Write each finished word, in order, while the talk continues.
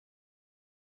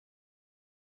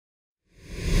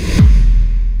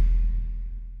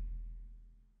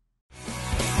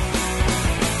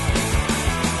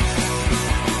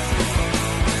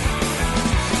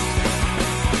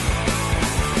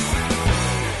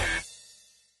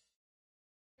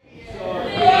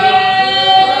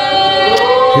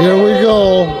Here we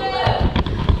go.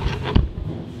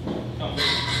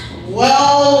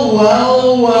 Well.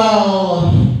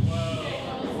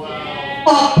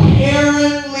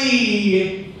 Apparently,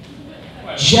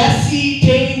 Jesse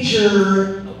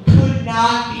Danger could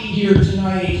not be here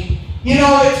tonight. You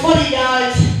know, it's funny,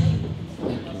 guys.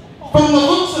 From the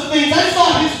looks of things, I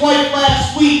saw his wife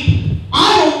last week.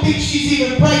 I don't think she's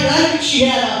even pregnant. I think she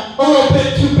had a little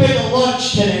bit too big a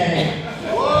lunch today.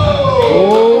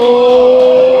 Whoa.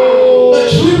 The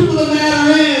truth of the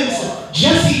matter is,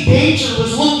 Jesse Danger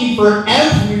was looking for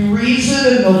every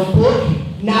reason in the book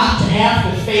not to have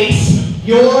to face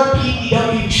your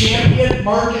PPW champion,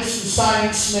 Marcus the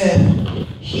Science Smith.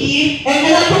 And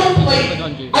I don't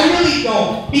blame him. I really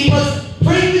don't. Because,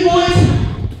 frankly, boys,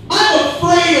 I'm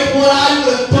afraid of what I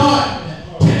would have done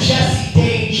to Jesse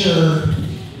Danger.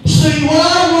 So what I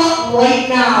want right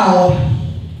now,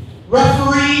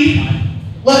 referee,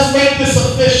 let's make this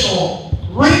official.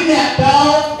 Ring that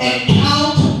bell and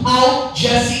count out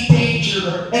Jesse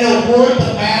Danger and award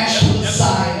the match to the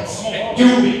Science. Do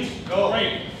it. Go.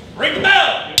 Ring the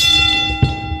bell.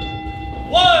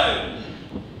 1.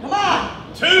 Come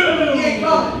on. 2. Yeah,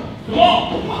 come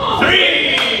on.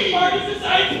 3. Marcus the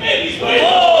Science Smith. He's winning.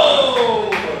 Whoa.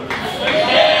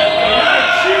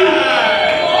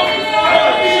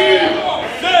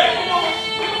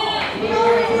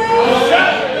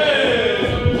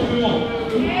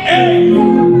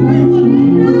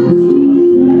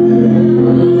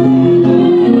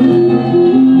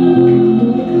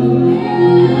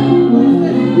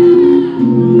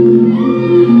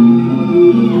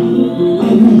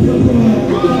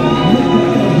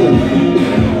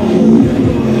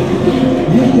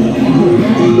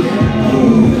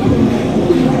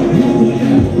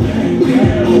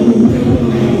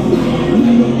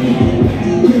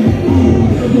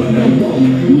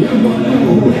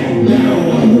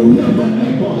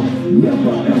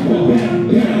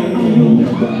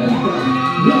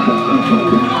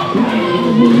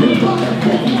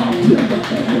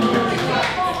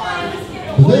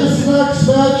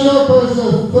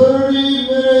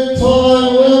 30-minute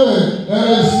time limit, and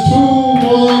it's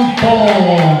 2-1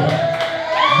 fall.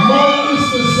 Marcus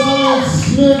the Science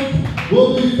Smith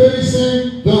will be facing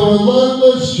the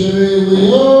Relentless Jay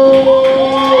Leone.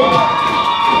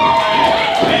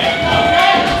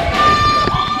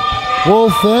 Well,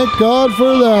 thank God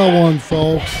for that one,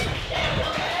 folks.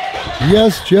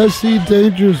 Yes, Jesse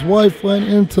Danger's wife went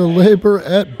into labor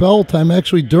at bell time,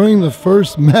 actually during the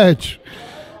first match.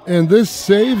 And this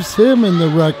saves him in the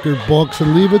record books,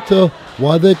 and leave it to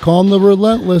why they call him the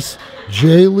Relentless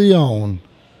Jay Leone.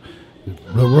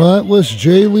 The Relentless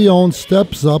Jay Leone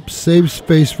steps up, saves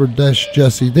face for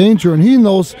Jesse Danger, and he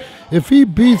knows if he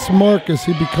beats Marcus,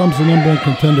 he becomes the #1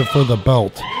 contender for the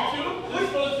belt. Who's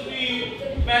supposed to be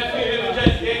match made with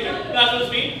Jesse Danger? Not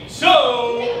supposed to be.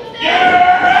 So,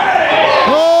 yeah!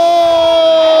 Oh!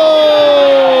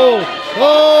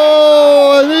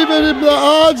 And even the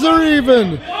odds are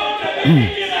even.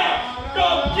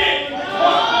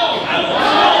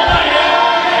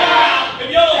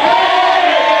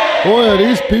 Boy, are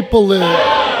these people live.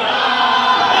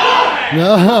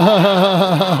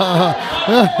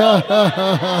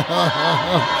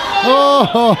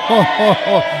 Oh,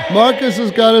 Marcus has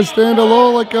got to stand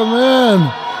alone like a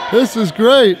man. This is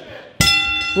great.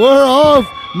 We're off.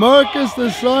 Marcus the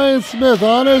Science Smith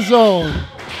on his own.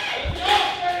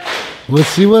 Let's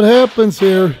see what happens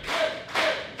here.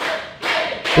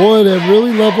 Boy, that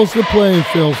really levels the playing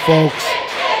field, folks.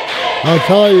 I'll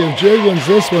tell you, if Jay wins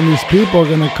this one, these people are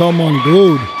going to come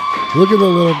unglued. Look at the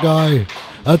little guy.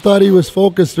 I thought he was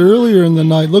focused earlier in the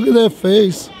night. Look at that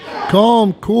face.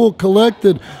 Calm, cool,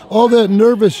 collected. All that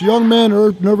nervous young man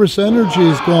or nervous energy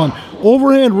is gone.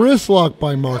 Overhand wrist lock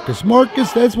by Marcus.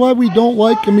 Marcus, that's why we don't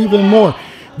like him even more.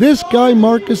 This guy,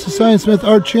 Marcus the Science Smith,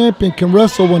 our champion, can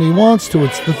wrestle when he wants to.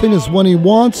 It's the thing is when he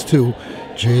wants to.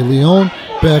 Jay Leone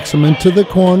backs him into the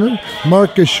corner.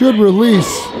 Marcus should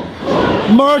release.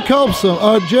 Mark helps him.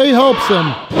 Jay helps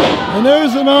him. And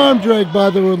there's an arm drag by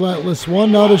the Relentless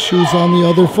one. Now the shoe's on the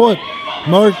other foot.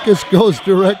 Marcus goes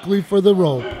directly for the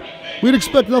rope. We'd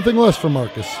expect nothing less from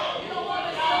Marcus.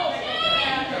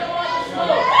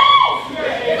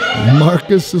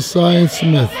 Marcus the Science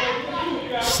Smith.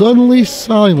 Suddenly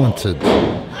silenced.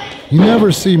 You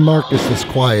never see Marcus this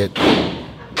quiet.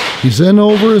 He's in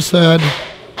over his head.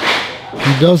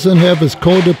 He doesn't have his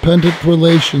codependent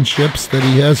relationships that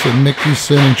he has with Mickey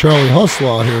Sin and Charlie Hustle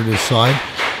out here at his side.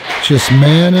 Just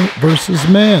man versus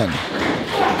man.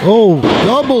 Oh,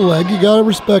 double leg. You got to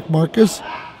respect Marcus.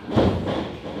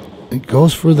 He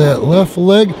goes for that left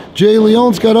leg. Jay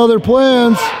Leone's got other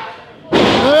plans.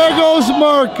 There goes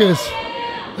Marcus.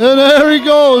 And there he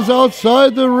goes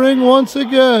outside the ring once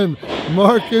again.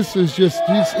 Marcus is just,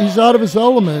 he's out of his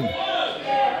element.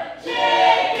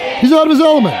 He's out of his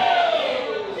element.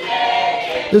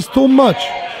 It's too much.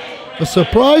 A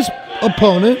surprise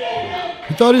opponent.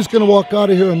 He thought he was going to walk out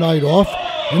of here a night off.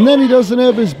 And then he doesn't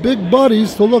have his big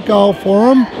buddies to look out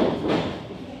for him.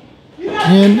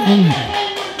 And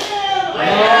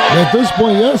at this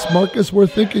point, yes, Marcus, we're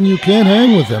thinking you can't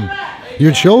hang with him.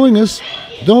 You're showing us.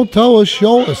 Don't tell us,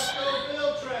 show us.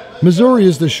 Missouri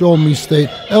is the show me state.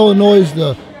 Illinois is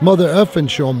the mother effing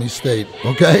show me state,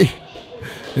 okay?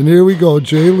 And here we go,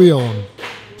 Jay Leone.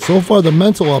 So far, the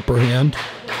mental upper hand.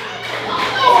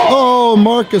 Oh,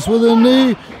 Marcus with a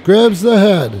knee, grabs the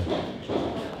head.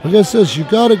 Like I said, you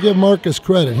got to give Marcus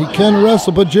credit. He can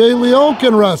wrestle, but Jay Leone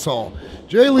can wrestle.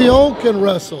 Jay Leone can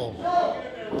wrestle.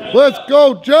 Let's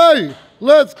go, Jay.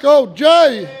 Let's go,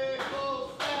 Jay.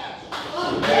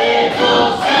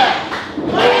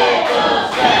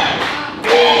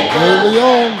 Jay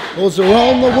Leone goes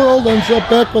around the world, ends up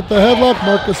back with the headlock,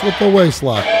 Marcus with the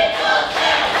waistlock.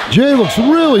 Jay looks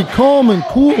really calm and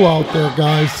cool out there,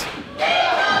 guys.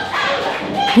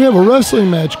 We have a wrestling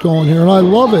match going here, and I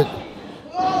love it.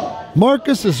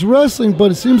 Marcus is wrestling,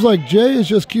 but it seems like Jay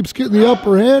just keeps getting the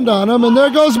upper hand on him, and there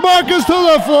goes Marcus to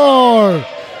the floor.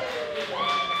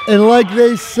 And like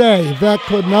they say, that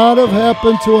could not have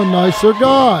happened to a nicer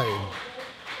guy.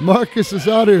 Marcus is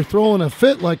out here throwing a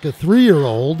fit like a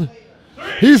 3-year-old.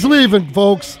 He's leaving,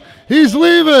 folks. He's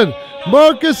leaving.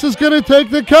 Marcus is going to take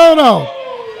the count out.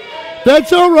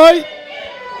 That's all right.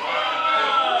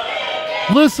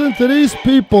 Listen to these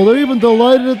people. They're even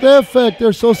delighted at that fact.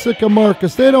 They're so sick of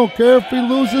Marcus. They don't care if he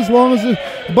loses as long as it,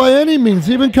 by any means,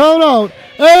 even count out.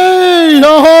 Hey!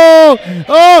 No!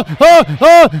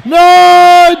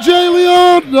 Jay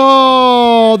Leone!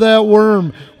 No! That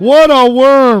worm. What a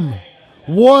worm.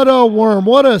 What a worm.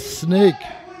 What a snake.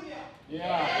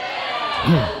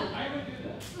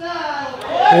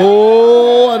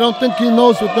 Oh, I don't think he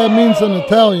knows what that means in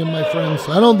Italian, my friends.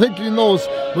 I don't think he knows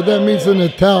what that means in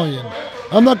Italian.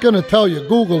 I'm not going to tell you.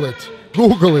 Google it.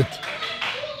 Google it.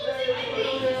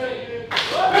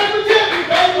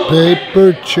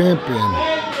 Paper champion.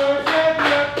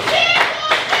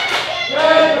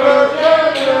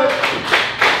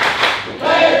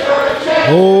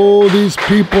 Oh, these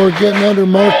people are getting under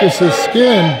Marcus's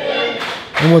skin.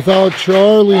 And without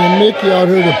Charlie and Mickey out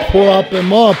here to prop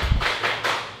him up,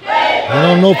 I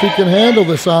don't know if he can handle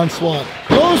this onslaught.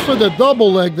 Goes for the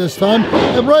double leg this time,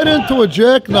 and right into a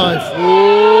jackknife.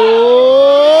 Whoa!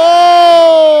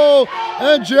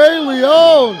 And Jay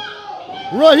Leone.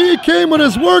 Right, he came with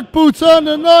his work boots on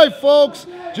the knife, folks.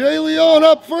 Jay Leone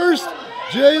up first.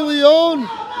 Jay Leone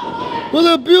with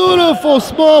a beautiful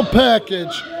small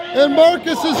package. And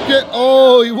Marcus is he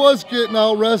was getting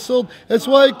out wrestled. That's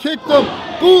why he kicked him.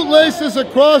 Bootlaces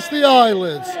across the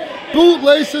eyelids.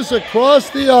 Bootlaces across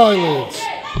the eyelids.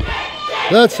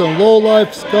 That's some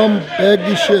low-life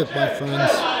scumbaggy shit, my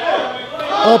friends.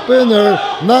 Up in there,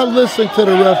 not listening to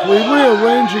the referee,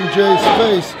 rearranging Jay's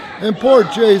face. And poor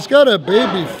Jay's got a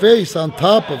baby face on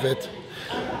top of it.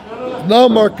 Now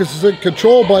Marcus is in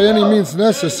control by any means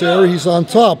necessary. He's on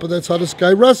top, but that's how this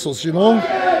guy wrestles, you know?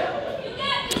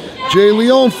 Jay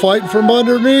Leone fighting from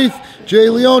underneath. Jay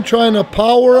Leone trying to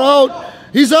power out.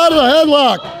 He's out of the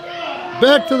headlock.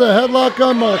 Back to the headlock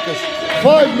on Marcus.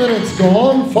 5 minutes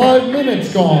gone. 5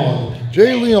 minutes gone.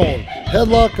 Jay Leone.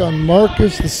 Headlock on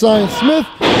Marcus the Science Smith.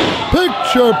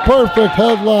 Picture perfect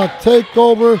headlock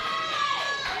takeover.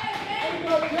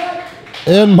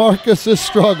 And Marcus is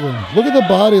struggling. Look at the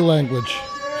body language.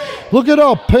 Look at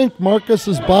how pink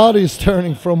Marcus's body is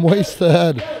turning from waist to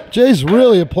head. Jay's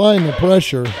really applying the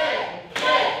pressure.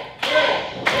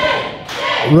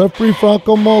 Referee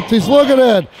Franco Maltese, look at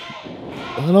that.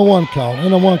 And a 1 count,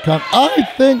 and a 1 count. I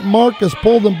think Marcus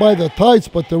pulled him by the tights,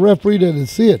 but the referee didn't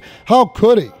see it. How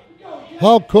could he?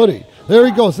 How could he? There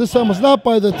he goes. This time was not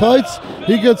by the tights.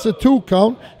 He gets a 2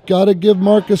 count. Got to give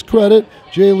Marcus credit.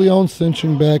 Jay Leone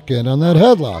cinching back in on that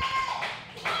headlock.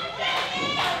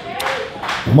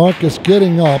 Marcus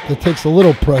getting up. That takes a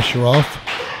little pressure off.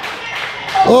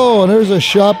 Oh, and there's a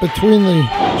shot between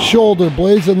the shoulder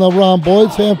blades and the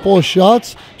rhomboids. Handful of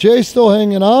shots. Jay still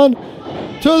hanging on.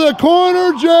 To the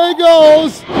corner, Jay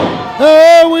goes.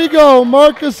 There we go.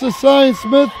 Marcus the Science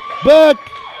Smith back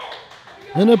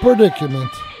in a predicament.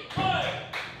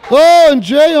 Oh, and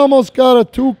Jay almost got a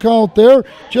 2 count there.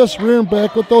 Just rearing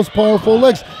back with those powerful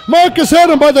legs. Marcus had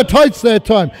him by the tights that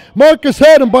time. Marcus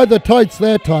had him by the tights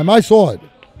that time. I saw it.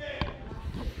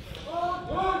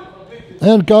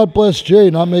 And God bless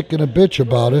Jay not making a bitch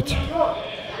about it.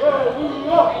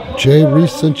 Jay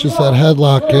re-cinches that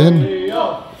headlock in.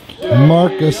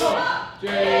 Marcus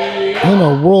in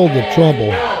a world of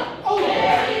trouble.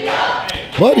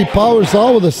 But he powers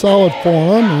out with a solid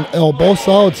forearm and elbow,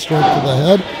 solid straight to the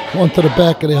head, one to the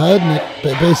back of the head, and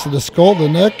the base of the skull, the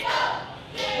neck.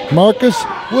 Marcus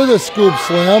with a scoop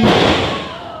slam.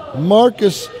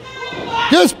 Marcus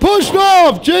gets pushed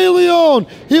off. Jay Leone,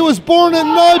 he was born at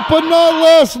night, but not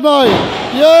last night.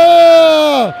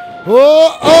 Yeah!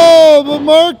 Oh, but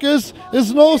Marcus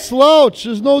is no slouch.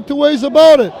 There's no two ways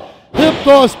about it. Hip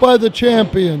toss by the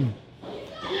champion.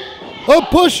 A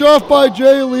push off by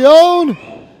Jay Leone.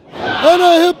 And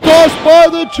a hip toss by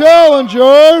the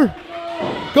challenger.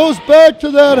 Goes back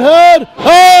to that head.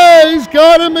 Hey, he's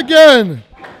got him again.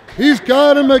 He's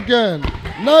got him again.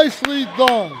 Nicely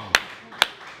done.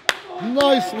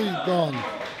 Nicely done.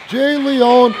 Jay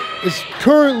Leone is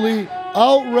currently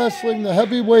out wrestling the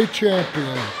heavyweight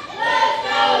champion.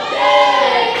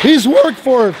 He's worked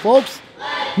for it, folks.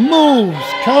 Moves,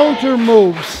 counter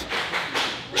moves,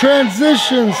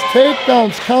 transitions,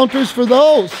 takedowns, counters for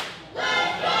those.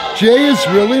 Jay is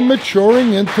really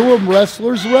maturing into a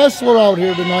wrestler's wrestler out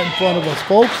here tonight in front of us,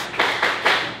 folks.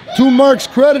 To Mark's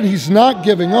credit, he's not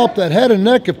giving up. That head and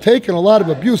neck have taken a lot of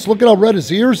abuse. Look at how red his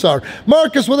ears are.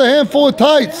 Marcus with a handful of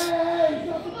tights.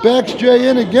 Backs Jay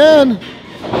in again.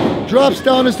 Drops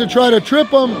down as to try to trip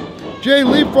him. Jay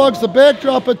leapfrogs the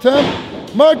backdrop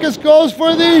attempt. Marcus goes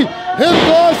for the hip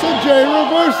toss and Jay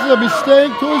reverses him. He's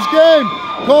staying to his game.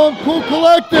 Calm, cool,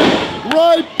 collected.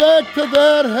 Right back to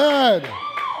that head.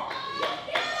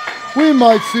 We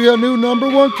might see a new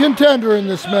 #1 contender in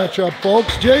this matchup,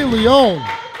 folks. Jay Leone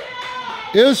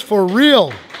is for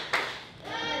real.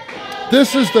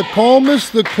 This is the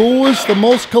calmest, the coolest, the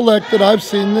most collected I've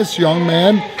seen this young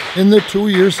man in the 2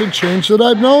 years and change that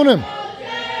I've known him.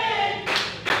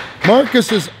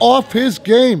 Marcus is off his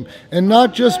game, and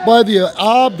not just by the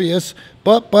obvious,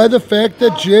 but by the fact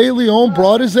that Jay Leone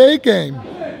brought his A game.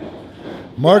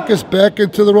 Marcus back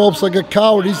into the ropes like a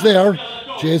coward. He's there.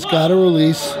 Jay's got to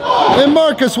release. And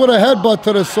Marcus with a headbutt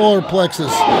to the solar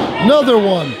plexus. Another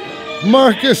one.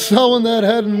 Marcus selling that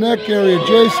head and neck area.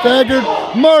 Jay staggered.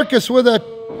 Marcus with a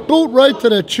boot right to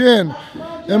the chin.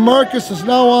 And Marcus is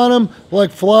now on him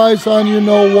like flies on you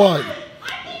know what.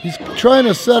 He's trying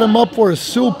to set him up for a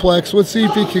suplex. Let's see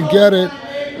if he can get it.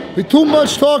 Be too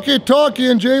much talky,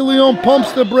 and Jay Leone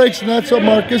pumps the brakes, and that's what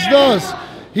Marcus does.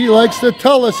 He likes to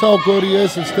tell us how good he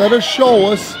is instead of show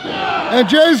us. And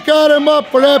Jay's got him up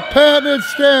for that patented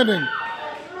standing.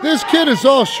 This kid is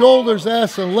all shoulders,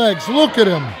 ass, and legs. Look at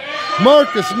him.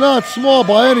 Marcus not small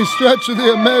by any stretch of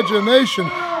the imagination.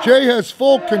 Jay has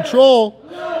full control.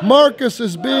 Marcus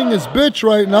is being his bitch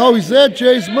right now. He's at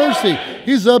Jay's mercy.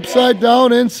 He's upside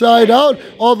down, inside out,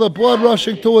 all the blood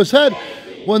rushing to his head.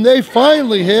 When they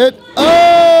finally hit,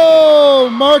 oh,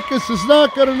 Marcus is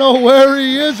not going to know where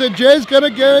he is, and Jay's going to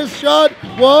get his shot.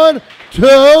 1, 2,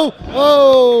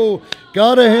 oh.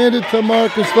 Got to hand it to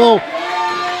Marcus, though.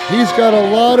 He's got a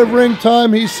lot of ring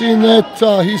time. He's seen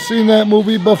that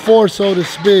movie before, so to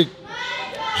speak.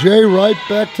 Jay right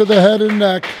back to the head and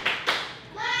neck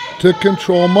to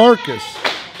control Marcus.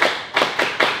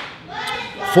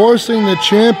 Forcing the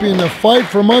champion to fight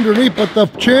from underneath, but the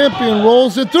champion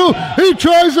rolls it through. He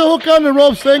tries to hook on the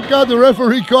ropes. Thank God the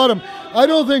referee caught him. I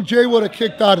don't think Jay would have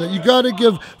kicked out of it. You got to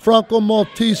give Franco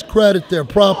Maltese credit there,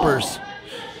 propers.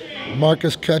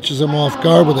 Marcus catches him off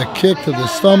guard with a kick to the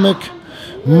stomach.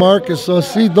 Marcus,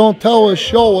 see, don't tell us,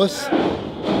 show us.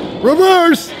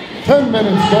 Reverse! 10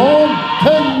 minutes gone.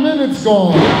 10 minutes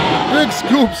gone. Big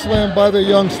scoop slam by the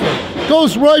youngster.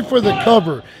 Goes right for the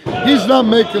cover. He's not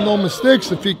making no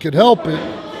mistakes if he could help it.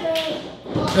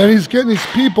 And he's getting these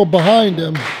people behind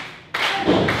him.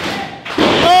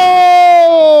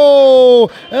 Oh!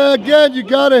 And again, you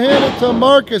got to hand it to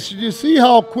Marcus. Did you see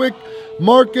how quick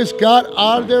Marcus got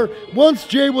out of there? Once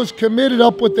Jay was committed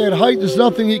up with that height, there's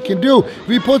nothing he can do. If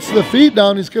he puts the feet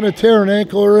down, he's going to tear an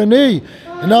ankle or a knee.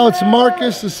 And now it's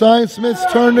Marcus, the Science Smith's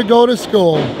turn to go to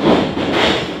school.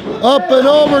 Up and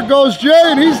over goes Jay,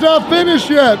 and he's not finished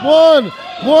yet.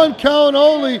 One count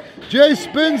only. Jay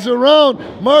spins around.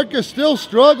 Marcus still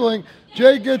struggling.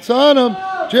 Jay gets on him.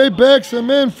 Jay backs him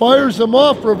in, fires him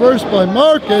off, reversed by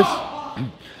Marcus.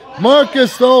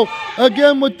 Marcus, though,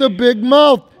 again with the big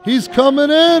mouth. He's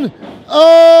coming in.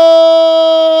 Oh!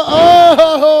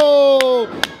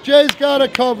 Jay's got to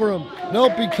cover him.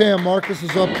 Nope, he can't. Marcus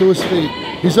is up to his feet.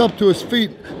 He's up to his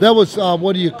feet. That was,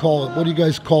 what do you call it? What do you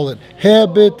guys call it?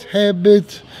 Habit,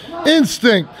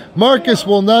 instinct. Marcus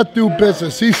will not do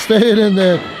business. He's staying in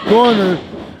that corner.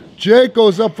 Jay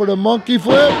goes up for the monkey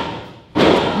flip.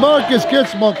 Marcus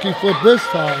gets monkey flip this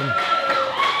time.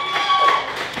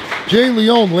 Jay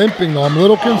Leone limping, though. I'm a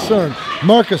little concerned.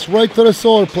 Marcus right to the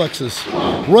solar plexus.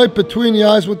 Right between the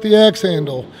eyes with the axe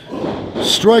handle.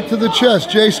 Strike to the chest.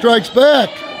 Jay strikes back.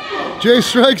 Jay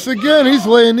strikes again. He's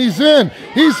laying these in.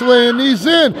 He's laying these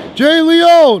in. Jay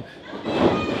Leone.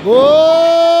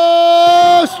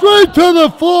 Whoa! Straight to the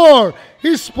floor.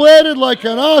 He splatted like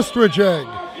an ostrich egg.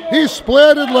 He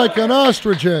splatted like an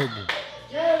ostrich egg.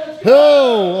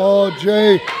 Oh,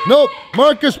 Jay. Nope.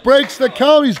 Marcus breaks the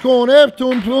count. He's going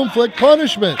after him to inflict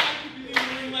punishment.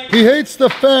 He hates the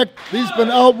fact he's been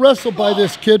out-wrestled by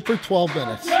this kid for 12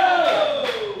 minutes.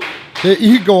 The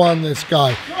ego on this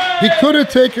guy. He could have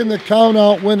taken the count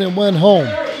out, win, and went home.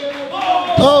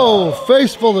 Oh,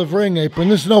 face full of ring apron.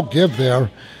 There's no give there.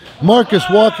 Marcus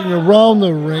walking around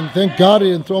the ring. Thank God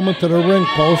he didn't throw him into the ring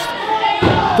post.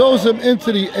 Throws him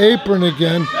into the apron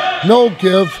again. No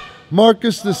give.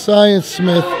 Marcus the Science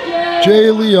Smith. Jay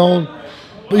Leone.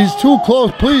 He's too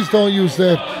close. Please don't use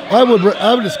that. I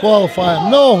would disqualify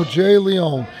him. No, Jay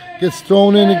Leone gets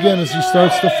thrown in again as he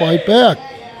starts to fight back.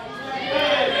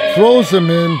 Throws him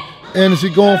in. And is he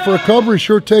going for a cover? He's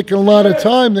sure taking a lot of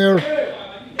time there.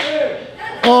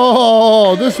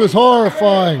 Oh, this is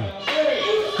horrifying.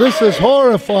 This is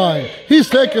horrifying. He's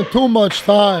taking too much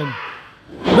time.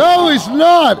 No, he's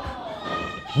not.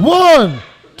 1,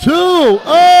 2.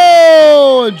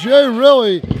 Oh, and Jay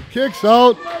really kicks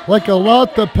out like a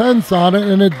lot depends on it,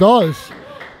 and it does.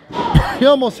 He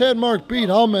almost had Mark beat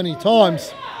how many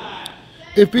times?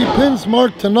 If he pins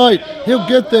Mark tonight, he'll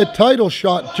get that title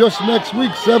shot just next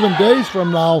week, 7 days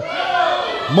from now.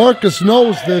 Marcus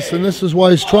knows this, and this is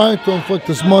why he's trying to inflict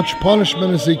as much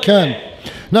punishment as he can.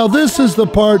 Now, this is the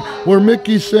part where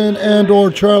Mickey Sin and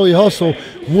or Charlie Hustle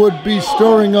would be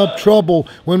stirring up trouble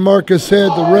when Marcus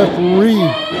had the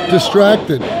referee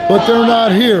distracted. But they're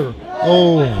not here.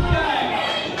 Oh.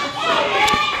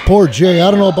 Poor Jay. I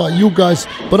don't know about you guys,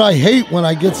 but I hate when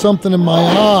I get something in my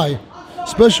eye,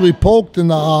 especially poked in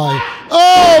the eye.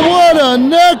 Oh, what a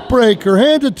neck breaker.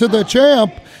 Handed to the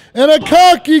champ. And a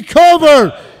cocky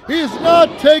cover. He's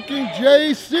not taking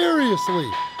Jay seriously.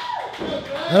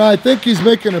 And I think he's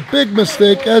making a big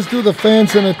mistake, as do the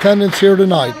fans in attendance here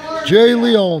tonight. Jay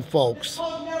Leone, folks.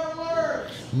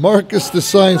 Marcus the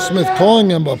Science Smith calling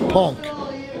him a punk.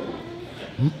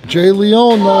 Jay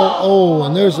Leone, though. Oh,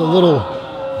 and there's a little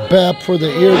bap for the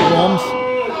eardrums.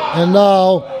 And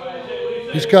now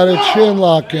he's got a chin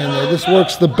lock in there. This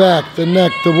works the back, the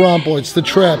neck, the rhomboids, the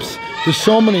traps. There's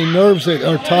so many nerves that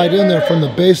are tied in there from the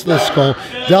base of the skull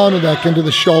down to the neck, into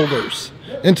the shoulders,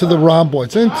 into the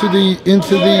rhomboids, into the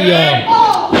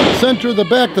center of the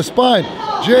back, the spine.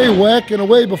 Jay whacking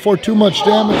away before too much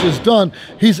damage is done.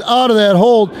 He's out of that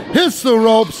hold, hits the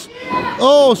ropes.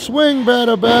 Oh, swing,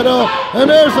 bada, bada. And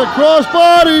there's a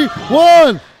crossbody.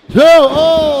 1, 2.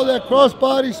 Oh, that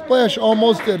crossbody splash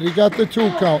almost did. He got the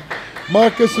 2 count.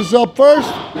 Marcus is up first.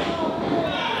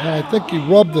 And I think he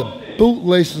rubbed the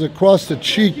bootlaces across the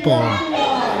cheekbone.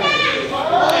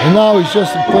 And now he's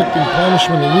just inflicting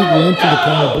punishment illegally into the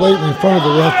corner, blatantly in front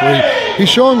of the referee. He's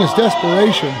showing his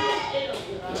desperation.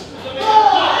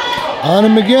 On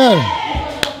him again.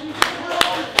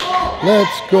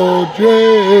 Let's go,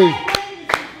 Jay.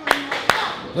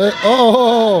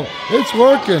 Oh, it's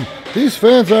working. These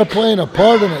fans are playing a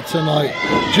part in it tonight.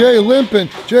 Jay limping.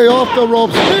 Jay off the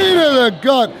ropes. Knee to the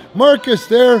gut. Marcus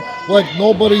there like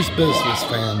nobody's business,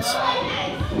 fans.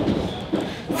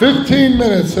 15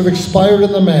 minutes have expired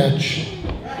in the match.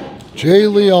 Jay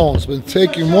Leone's been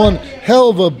taking one hell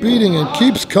of a beating and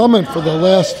keeps coming for the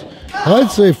last, I'd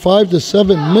say, 5 to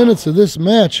 7 minutes of this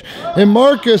match. And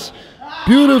Marcus,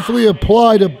 beautifully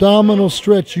applied abdominal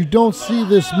stretch. You don't see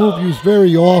this move used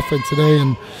very often today,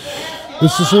 and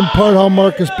this is in part how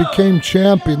Marcus became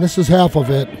champion. This is half of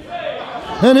it.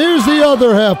 And here's the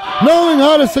other half, knowing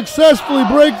how to successfully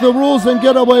break the rules and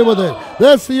get away with it.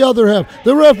 That's the other half.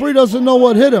 The referee doesn't know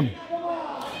what hit him.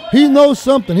 He knows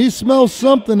something. He smells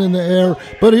something in the air.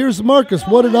 But here's Marcus.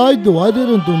 What did I do? I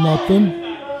didn't do nothing.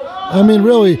 I mean,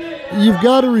 really, you've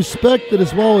got to respect it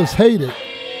as well as hate it.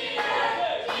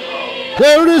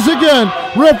 There it is again.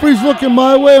 Referee's looking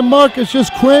my way, and Marcus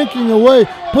just cranking away,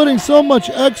 putting so much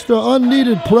extra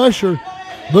unneeded pressure.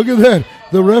 Look at that.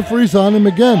 The referee's on him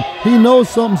again. He knows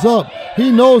something's up.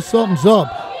 He knows something's up.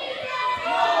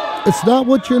 It's not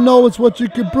what you know, it's what you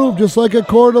can prove, just like a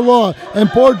court of law. And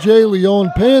poor Jay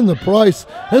Leone paying the price.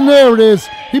 And there it is.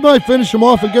 He might finish him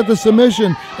off and get the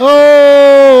submission.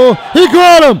 Oh, he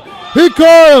caught him. He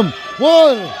caught him.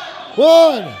 1,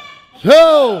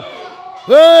 2,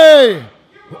 3.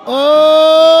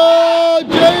 Oh,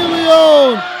 Jay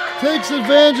Leone takes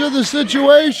advantage of the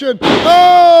situation.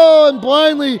 Oh, and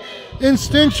blindly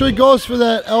instinctually goes for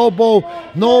that elbow.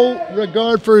 No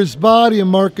regard for his body, and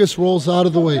Marcus rolls out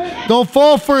of the way. Don't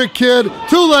fall for it, kid.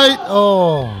 Too late.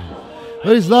 Oh,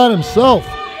 but he's not himself.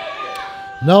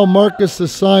 Now Marcus the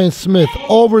Science Smith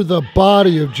over the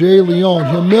body of Jay Leone,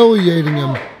 humiliating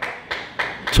him.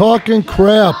 Talking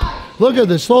crap. Look at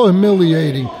this, so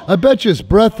humiliating. I bet you his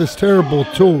breath is terrible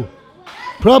too.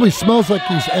 Probably smells like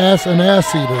he's an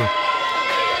ass eater.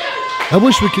 I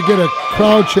wish we could get a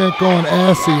crowd chant going,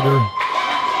 ass eater.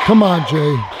 Come on,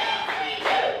 Jay.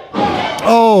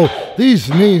 Oh, these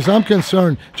knees, I'm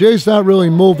concerned. Jay's not really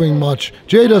moving much.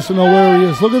 Jay doesn't know where he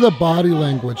is. Look at the body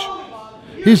language.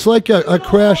 He's like a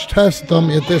crash test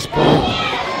dummy at this point.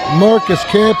 Marcus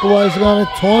capitalizing on it,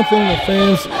 taunting the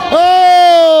fans.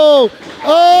 Oh!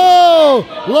 Oh!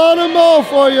 Lot of mo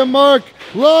for you, Mark.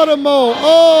 Lot of mo.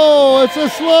 Oh, it's a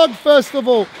slug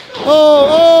festival.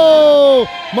 Oh,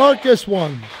 Marcus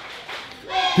won.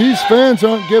 These fans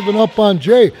aren't giving up on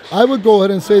Jay. I would go ahead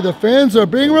and say the fans are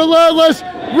being relentless.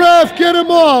 Ref, get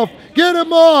him off. Get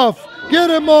him off. Get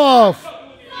him off.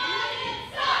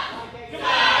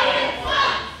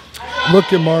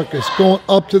 Look at Marcus going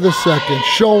up to the second,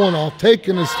 showing off,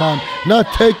 taking his time,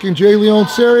 not taking Jay Leone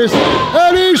serious.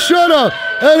 And he should have.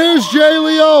 And here's Jay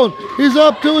Leone. He's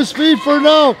up to his feet for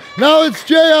now. Now it's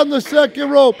Jay on the second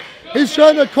rope. He's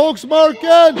trying to coax Mark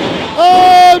in.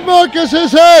 Oh, Marcus,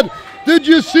 his head. Did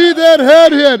you see that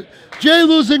head hit? Jay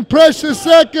losing precious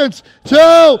seconds. 2.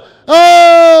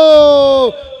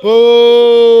 Oh! Boo!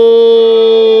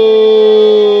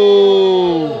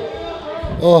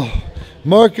 Oh.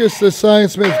 Marcus the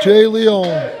Science Smith, Jay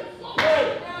Leone.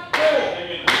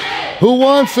 Who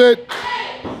wants it?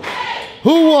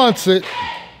 Who wants it?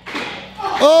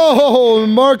 Oh,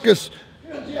 Marcus.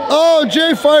 Oh,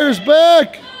 Jay fires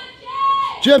back.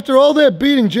 After all that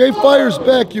beating, Jay fires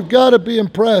back. You've got to be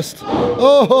impressed.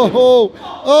 Oh,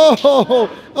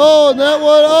 and that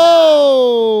one.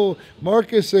 Oh,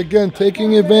 Marcus again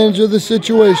taking advantage of the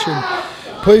situation.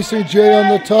 Placing Jay on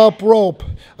the top rope.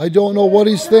 I don't know what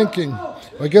he's thinking.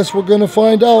 I guess we're going to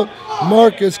find out.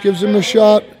 Marcus gives him a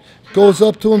shot. Goes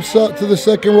up to himself, to the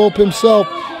second rope himself.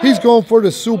 He's going for the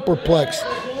superplex.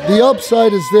 The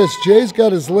upside is this. Jay's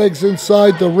got his legs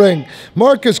inside the ring.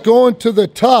 Marcus going to the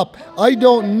top. I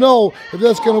don't know if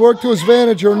that's going to work to his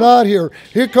advantage or not here.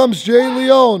 Here comes Jay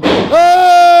Leone.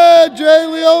 Hey! Jay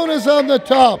Leone is on the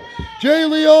top. Jay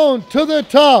Leone to the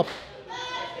top.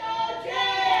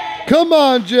 Come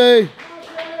on, Jay.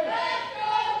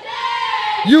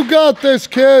 You got this,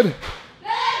 kid.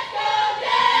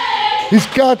 He's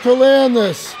got to land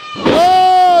this.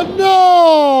 Oh,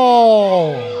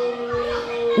 no!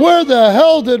 Where the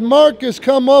hell did Marcus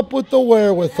come up with the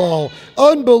wherewithal?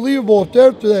 Unbelievable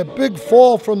after that big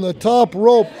fall from the top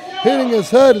rope, hitting his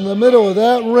head in the middle of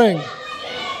that ring.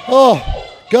 Oh,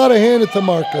 gotta hand it to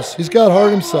Marcus. He's got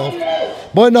heart himself.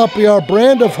 Might not be our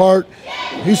brand of heart.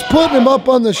 He's putting him up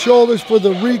on the shoulders for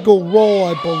the regal roll,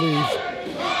 I believe.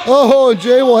 Oh, and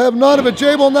Jay will have none of it.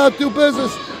 Jay will not do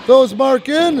business. Throws Mark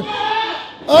in.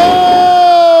 Oh,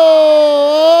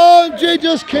 Jay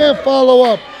just can't follow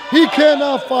up. He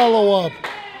cannot follow up.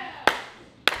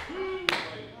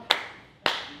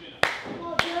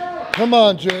 Come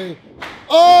on, Jay.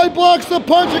 Oh, he blocks the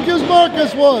punch and gives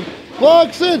Marcus one.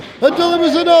 Blocks it and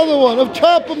delivers another one.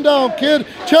 Chop him down, kid.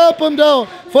 Chop him down.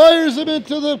 Fires him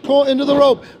into the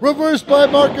rope. Reversed by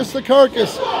Marcus the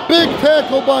Carcass. Big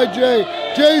tackle by Jay.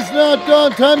 Jay's not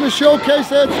done. Time to showcase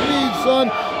that speed, son.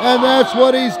 And that's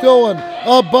what he's doing.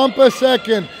 A bump a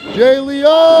second. Jay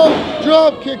Leone,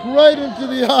 drop kick right into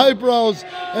the eyebrows.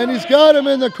 And he's got him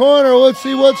in the corner. Let's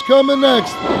see what's coming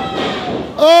next.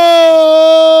 Oh,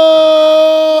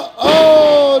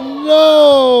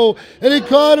 no. And he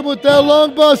caught him with that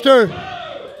lung buster.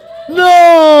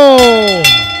 No.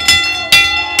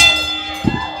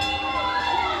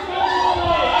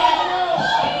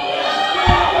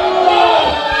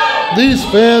 These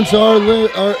fans are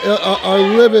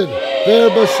livid. They're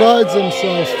beside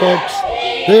themselves, folks.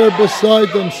 They're beside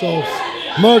themselves.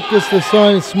 Marcus the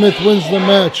Science Smith wins the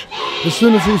match. As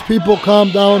soon as these people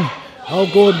calm down, I'll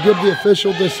go and give the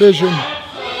official decision.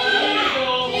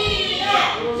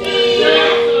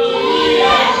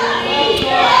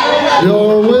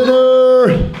 Your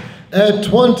winner at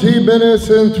 20 minutes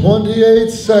and 28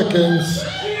 seconds,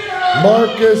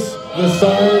 Marcus the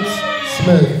Science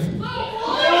Smith.